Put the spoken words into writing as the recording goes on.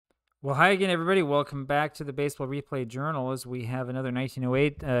Well, hi again, everybody. Welcome back to the Baseball Replay Journal as we have another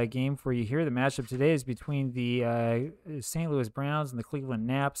 1908 game for you here. The matchup today is between the St. Louis Browns and the Cleveland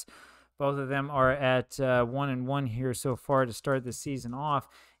Naps. Both of them are at 1-1 here so far to start the season off.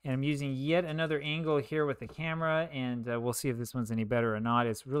 And I'm using yet another angle here with the camera, and we'll see if this one's any better or not.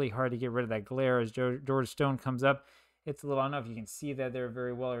 It's really hard to get rid of that glare as George Stone comes up. It's a little, I don't know if you can see that there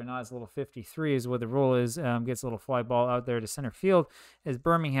very well or not. It's a little 53 is what the rule is. Gets a little fly ball out there to center field as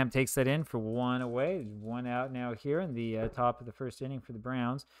Birmingham takes that in for one away. One out now here in the top of the first inning for the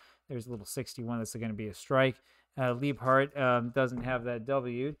Browns. There's a little 61 that's going to be a strike. Liebhart doesn't have that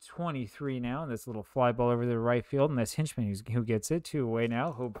W. 23 now, and this little fly ball over the right field, and that's Hinchman who gets it. Two away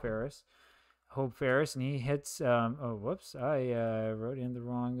now. Hope Ferris, and he hits. Oh, whoops! I wrote in the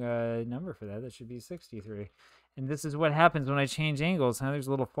wrong number for that. That should be 63. And this is what happens when I change angles. Now there's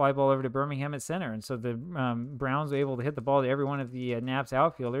a little fly ball over to Birmingham at center, and so the Browns are able to hit the ball to every one of the Naps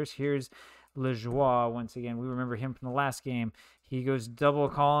outfielders. Here's Lajoie once again. We remember him from the last game. He goes double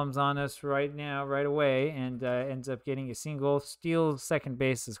columns on us right away, and ends up getting a single. Steals second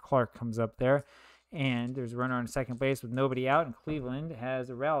base as Clark comes up there, and there's a runner on second base with nobody out, and Cleveland has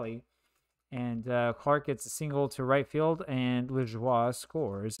a rally. And Clark gets a single to right field, and Lajoie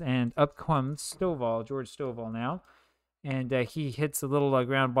scores. And up comes George Stovall now. And he hits a little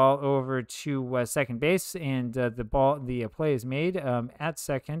ground ball over to second base, and the play is made at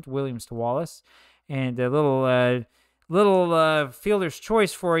second. Williams to Wallace, and a little fielder's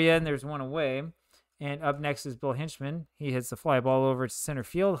choice for you, and there's one away. And up next is Bill Hinchman. He hits the fly ball over to center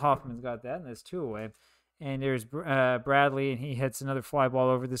field. Hoffman's got that, and there's two away. And there's Bradley, and he hits another fly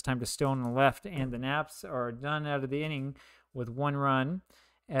ball over, this time to Stone on the left. And the Naps are done out of the inning with one run.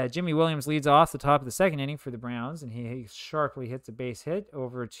 Jimmy Williams leads off the top of the second inning for the Browns, and he sharply hits a base hit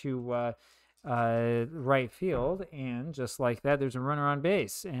over to right field. And just like that, there's a runner on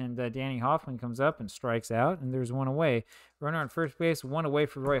base. And Danny Hoffman comes up and strikes out, and there's one away. Runner on first base, one away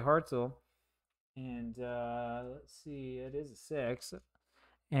for Roy Hartzell. And let's see, it is a 6.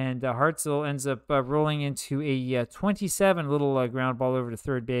 And Hartzell ends up rolling into a 27 little ground ball over to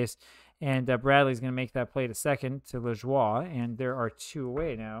third base. And Bradley's going to make that play to second to Lajoie. And there are two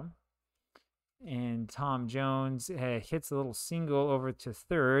away now. And Tom Jones hits a little single over to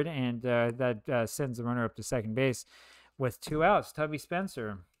third. And that sends the runner up to second base with two outs. Tubby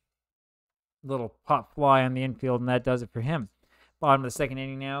Spencer. Little pop fly on the infield, and that does it for him. Bottom of the second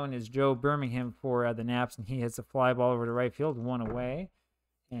inning now, and is Joe Birmingham for the Naps. And he hits a fly ball over to right field, one away.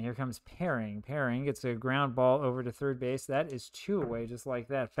 And here comes Perring. Perring gets a ground ball over to third base. That is two away, just like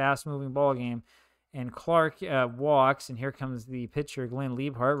that. Fast-moving ball game. And Clark walks, and here comes the pitcher, Glenn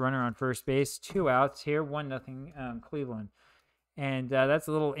Liebhart, runner on first base. Two outs here, 1-0 Cleveland. And that's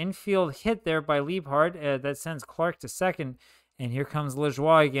a little infield hit there by Liebhart. That sends Clark to second. And here comes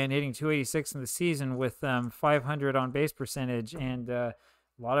Lajoie again, hitting 286 in the season with 500 on base percentage. And a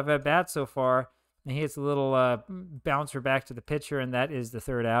lot of at-bats so far. And he hits a little bouncer back to the pitcher, and that is the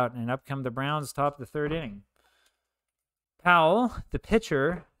third out. And up come the Browns, top of the third inning. Powell, the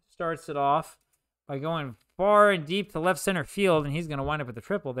pitcher, starts it off by going far and deep to left center field, and he's going to wind up with a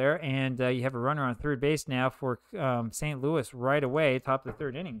triple there. And you have a runner on third base now for St. Louis right away, top of the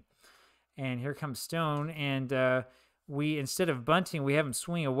third inning. And here comes Stone, and we, instead of bunting, we have him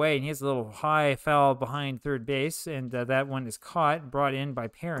swing away, and he has a little high foul behind third base, and that one is caught, brought in by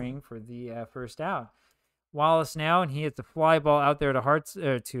Perring for the first out. Wallace now, and he hits the fly ball out there to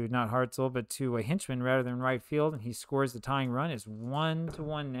not Hartzell, but to Hinchman rather than right field, and he scores the tying run. It's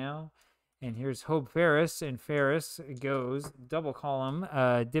 1-1 now. And here's Hope Ferris, and Ferris goes double column,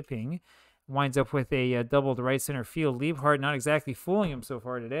 dipping, winds up with a double to right center field. Liebhart not exactly fooling him so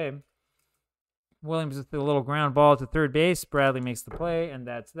far today. Williams with the little ground ball to third base. Bradley makes the play, and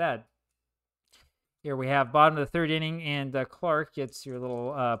that's that. Here we have bottom of the third inning, and Clark gets your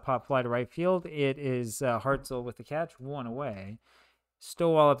little pop fly to right field. It is Hartzell with the catch, one away.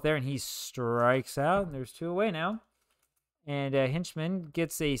 Stowall up there, and he strikes out, and there's two away now. And Hinchman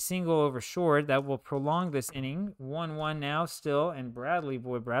gets a single over short. That will prolong this inning. 1-1 now still, and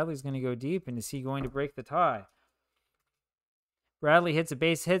Bradley's going to go deep, and is he going to break the tie? Bradley hits a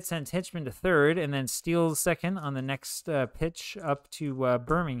base hit, sends Hinchman to third, and then steals second on the next pitch up to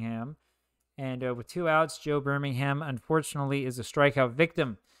Birmingham. And with two outs, Joe Birmingham, unfortunately, is a strikeout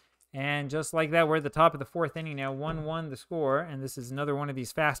victim. And just like that, we're at the top of the fourth inning now, 1-1 the score. And this is another one of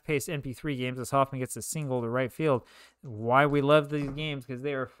these fast-paced NP3 games as Hoffman gets a single to right field. Why we love these games, because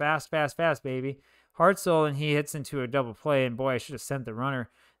they are fast, baby. Hartzell, and he hits into a double play. And boy, I should have sent the runner.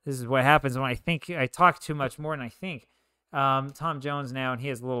 This is what happens when I think I talk too much more than I think. Tom Jones now, and he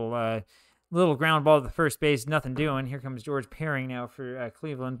has a little Little ground ball to the first base, nothing doing. Here comes George pairing now for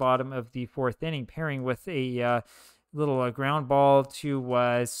Cleveland, bottom of the fourth inning, pairing with a little ground ball to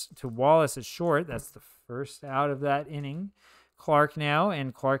Wallace at short. That's the first out of that inning. Clark now,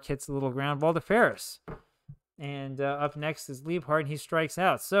 and Clark hits a little ground ball to Ferris. And up next is Liebhart, and he strikes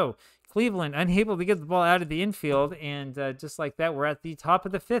out. So Cleveland unable to get the ball out of the infield, and just like that, we're at the top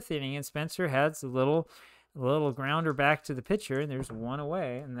of the fifth inning, and Spencer has a little grounder back to the pitcher, and there's one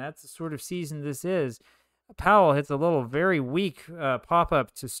away, and that's the sort of season this is. Powell hits a little very weak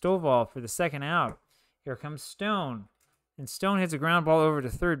pop-up to Stovall for the second out. Here comes Stone, and Stone hits a ground ball over to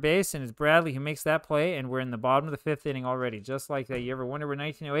third base, and it's Bradley who makes that play, and we're in the bottom of the fifth inning already, just like that. You ever wonder what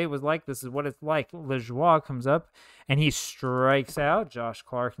 1908 was like? This is what it's like. Lajoie comes up, and he strikes out. Josh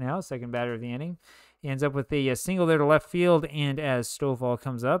Clark now, second batter of the inning. He ends up with a single there to left field, and as Stovall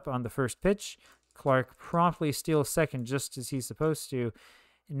comes up on the first pitch, Clark promptly steals second just as he's supposed to.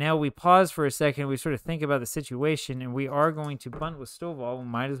 And now we pause for a second. We sort of think about the situation, and we are going to bunt with Stovall. We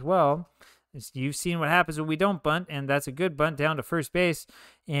might as well. You've seen what happens when we don't bunt, and that's a good bunt down to first base.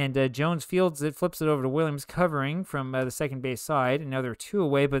 And Jones fields it, flips it over to Williams, covering from the second base side. And now they're two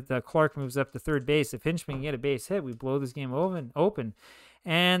away, but Clark moves up to third base. If Hinchman can get a base hit, we blow this game open.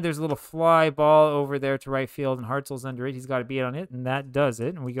 And there's a little fly ball over there to right field, and Hartzell's under it. He's got a beat on it, and that does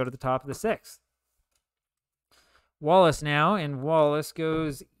it. And we go to the top of the sixth. Wallace now, and Wallace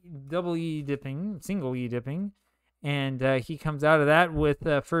goes single E dipping, and he comes out of that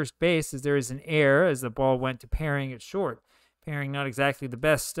with first base as there is an error as the ball went to Pairing at short. Pairing not exactly the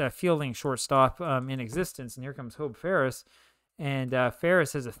best fielding shortstop in existence, and here comes Hope Ferris, and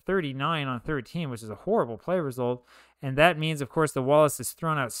Ferris has a 39 on 13, which is a horrible play result, and that means, of course, that Wallace is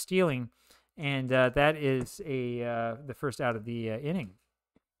thrown out stealing, and that is the first out of the inning.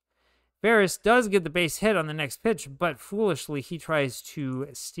 Ferris does get the base hit on the next pitch, but foolishly he tries to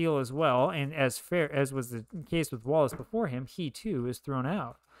steal as well, and as was the case with Wallace before him, he too is thrown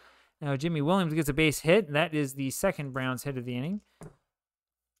out. Now Jimmy Williams gets a base hit, and that is the second Browns hit of the inning.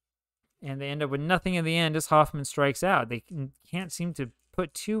 And they end up with nothing in the end as Hoffman strikes out. They can't seem to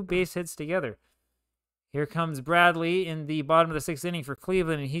put two base hits together. Here comes Bradley in the bottom of the sixth inning for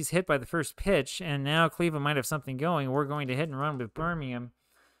Cleveland, and he's hit by the first pitch, and now Cleveland might have something going. We're going to hit and run with Birmingham.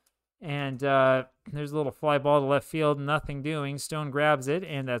 And there's a little fly ball to left field, nothing doing. Stone grabs it,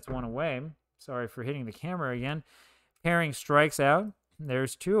 and that's one away. Sorry for hitting the camera again. Pairing strikes out.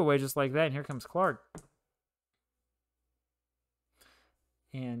 There's two away just like that, and here comes Clark.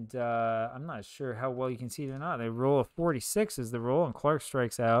 And I'm not sure how well you can see it or not. They roll a 46 is the roll, and Clark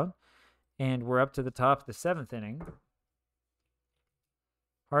strikes out. And we're up to the top of the seventh inning.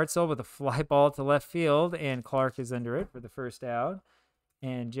 Hartzell with a fly ball to left field, and Clark is under it for the first out.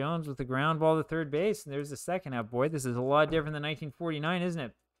 And Jones with the ground ball to third base, and there's the second out. Boy, this is a lot different than 1949, isn't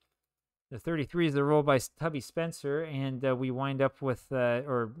it? The 33 is the roll by Tubby Spencer, and we wind up with,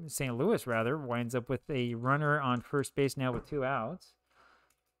 or St. Louis rather, winds up with a runner on first base now with two outs.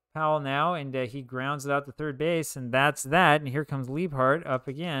 Powell now, and he grounds it out to third base, and that's that. And here comes Liebhart up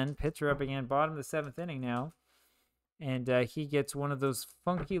again, pitcher up again, bottom of the seventh inning now. And he gets one of those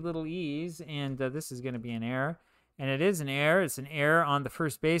funky little E's, and this is going to be an error. And it is an error. It's an error on the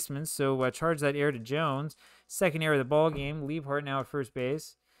first baseman, so charge that error to Jones. Second error of the ball game. Liebhart now at first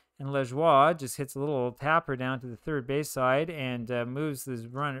base. And Lajoie just hits a little tapper down to the third base side and moves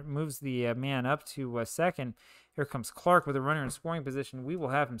the man up to second. Here comes Clark with a runner in scoring position. We will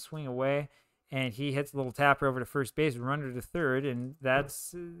have him swing away, and he hits a little tapper over to first base, runner to third, and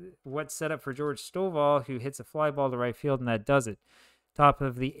that's what's set up for George Stovall, who hits a fly ball to right field, and that does it. Top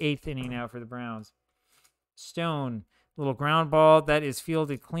of the eighth inning now for the Browns. Stone, little ground ball that is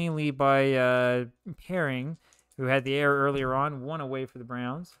fielded cleanly by Pairing, who had the error earlier on, one away for the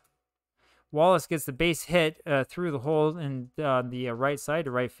Browns. Wallace gets the base hit through the hole in the right side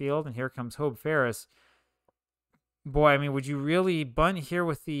to right field, and here comes Hope Ferris. Boy, I mean, would you really bunt here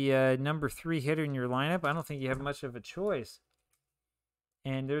with the number 3 hitter in your lineup? I don't think you have much of a choice.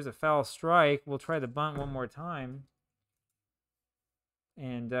 And there's a foul strike. We'll try the bunt one more time.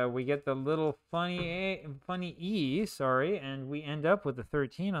 And we get the little funny E, and we end up with the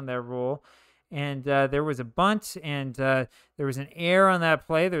 13 on that roll. And there was a bunt, and there was an error on that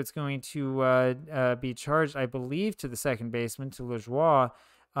play that's going to be charged, I believe, to the second baseman, to Lajoie,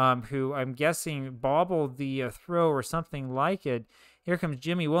 who I'm guessing bobbled the throw or something like it. Here comes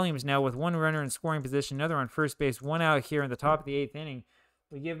Jimmy Williams now with one runner in scoring position, another on first base, one out here in the top of the eighth inning.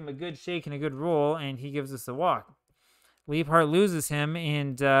 We give him a good shake and a good roll, and he gives us a walk. Liebhart loses him,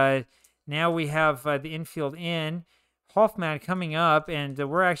 and now we have the infield in. Hoffman coming up, and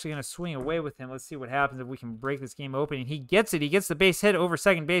we're actually going to swing away with him. Let's see what happens if we can break this game open. And he gets it. He gets the base hit over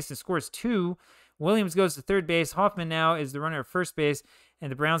second base and scores 2. Williams goes to third base. Hoffman now is the runner at first base,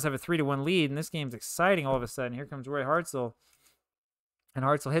 and the Browns have a 3-1 lead. And this game's exciting all of a sudden. Here comes Roy Hartzell. And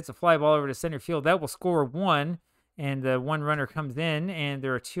Hartzell hits a fly ball over to center field. That will score 1. And the one runner comes in, and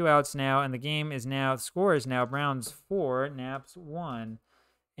there are 2 outs now. And the game is now, the score is now Browns 4, Naps 1.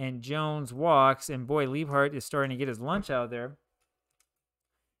 And Jones walks, and boy, Liebhart is starting to get his lunch out there.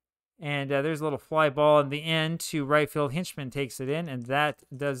 And there's a little fly ball in the end to right field. Hinchman takes it in, and that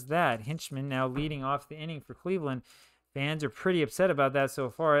does that. Hinchman now leading off the inning for Cleveland. Fans are pretty upset about that so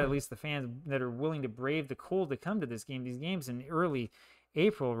far, at least the fans that are willing to brave the cold to come to this game. These games in early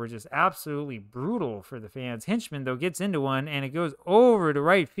April were just absolutely brutal for the fans. Hinchman, though, gets into one, and it goes over to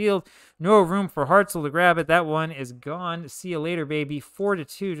right field. No room for Hartzell to grab it. That one is gone. See you later, baby.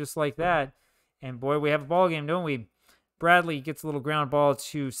 4-2, just like that. And, boy, we have a ball game, don't we? Bradley gets a little ground ball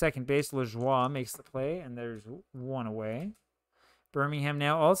to second base. Lajoie makes the play, and there's 1 away. Birmingham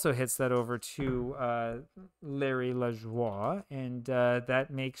now also hits that over to Larry Lajoie, and that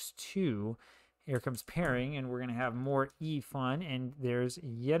makes 2. Here comes pairing, and we're going to have more fun, and there's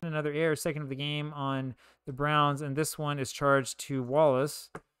yet another error, second of the game on the Browns, and this one is charged to Wallace.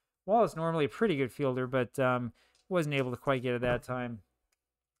 Wallace normally a pretty good fielder, but wasn't able to quite get it that time.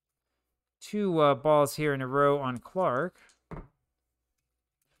 2 balls here in a row on Clark,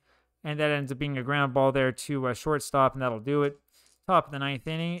 and that ends up being a ground ball there to shortstop, and that'll do it. Top of the 9th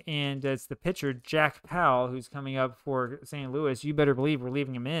inning, and it's the pitcher, Jack Powell, who's coming up for St. Louis. You better believe we're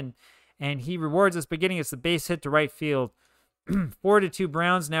leaving him in. And he rewards us by getting us the base hit to right field. 4-2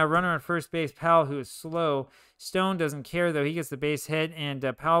 Browns now. Runner on first base, Powell, who is slow. Stone doesn't care, though. He gets the base hit, and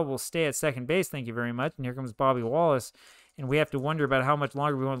Powell will stay at second base. Thank you very much. And here comes Bobby Wallace. And we have to wonder about how much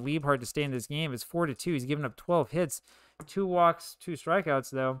longer we want Liebhart to stay in this game. It's 4-2. He's given up 12 hits, 2 walks, 2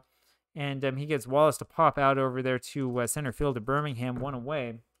 strikeouts, though. And he gets Wallace to pop out over there to center field to Birmingham, 1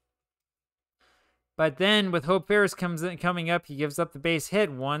 away. But then with Hope Ferris coming up, he gives up the base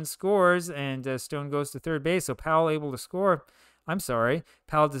hit. 1 scores, and Stone goes to third base. So Powell able to score. I'm sorry.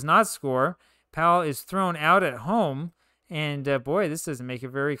 Powell does not score. Powell is thrown out at home. And boy, this doesn't make it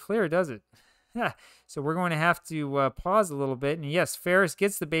very clear, does it? So we're going to have to pause a little bit. And yes, Ferris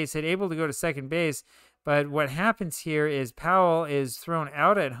gets the base hit, able to go to second base. But what happens here is Powell is thrown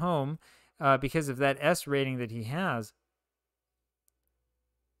out at home because of that S rating that he has.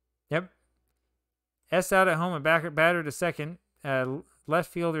 Yep. S out at home and batter to second, left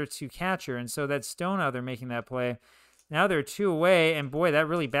fielder to catcher. And so that's Stone out there making that play. Now they're 2 away, and boy, that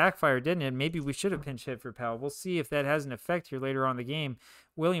really backfired, didn't it? Maybe we should have pinch hit for Powell. We'll see if that has an effect here later on in the game.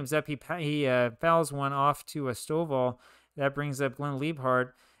 Williams up, he fouls one off to a Stovall. That brings up Glenn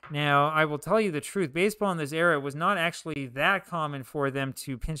Liebhart. Now, I will tell you the truth. Baseball in this era was not actually that common for them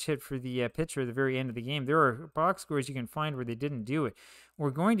to pinch hit for the pitcher at the very end of the game. There are box scores you can find where they didn't do it. We're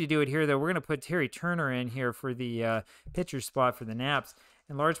going to do it here, though. We're going to put Terry Turner in here for the pitcher spot for the Naps,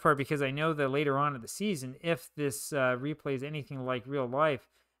 in large part because I know that later on in the season, if this replay is anything like real life,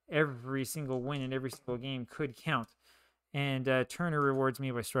 every single win in every single game could count. And Turner rewards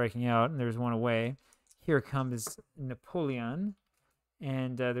me by striking out, and there's 1 away. Here comes Napoleon.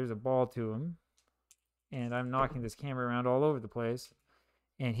 And there's a ball to him. And I'm knocking this camera around all over the place.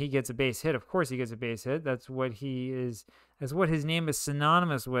 And he gets a base hit. Of course he gets a base hit. That's what he is. That's what his name is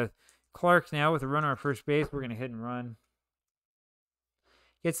synonymous with. Clark now with a runner on first base. We're going to hit and run.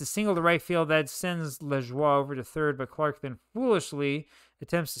 Gets a single to right field. That sends Lajoie over to third. But Clark then foolishly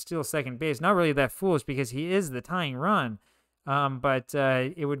attempts to steal second base. Not really that foolish because he is the tying run. But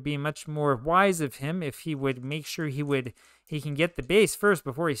it would be much more wise of him if he would make sure he can get the base first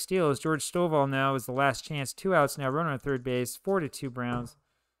before he steals. George Stovall now is the last chance. 2 outs now, runner on third base, 4-2 Browns.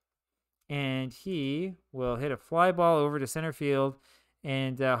 And he will hit a fly ball over to center field,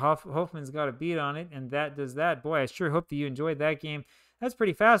 and Hoffman's got a beat on it, and that does that. Boy, I sure hope that you enjoyed that game. That's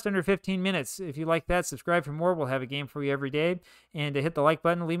pretty fast, under 15 minutes. If you like that, subscribe for more. We'll have a game for you every day. And hit the like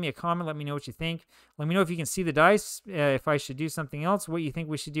button. Leave me a comment. Let me know what you think. Let me know if you can see the dice, if I should do something else, what you think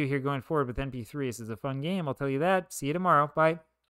we should do here going forward with NPIII. This is a fun game. I'll tell you that. See you tomorrow. Bye.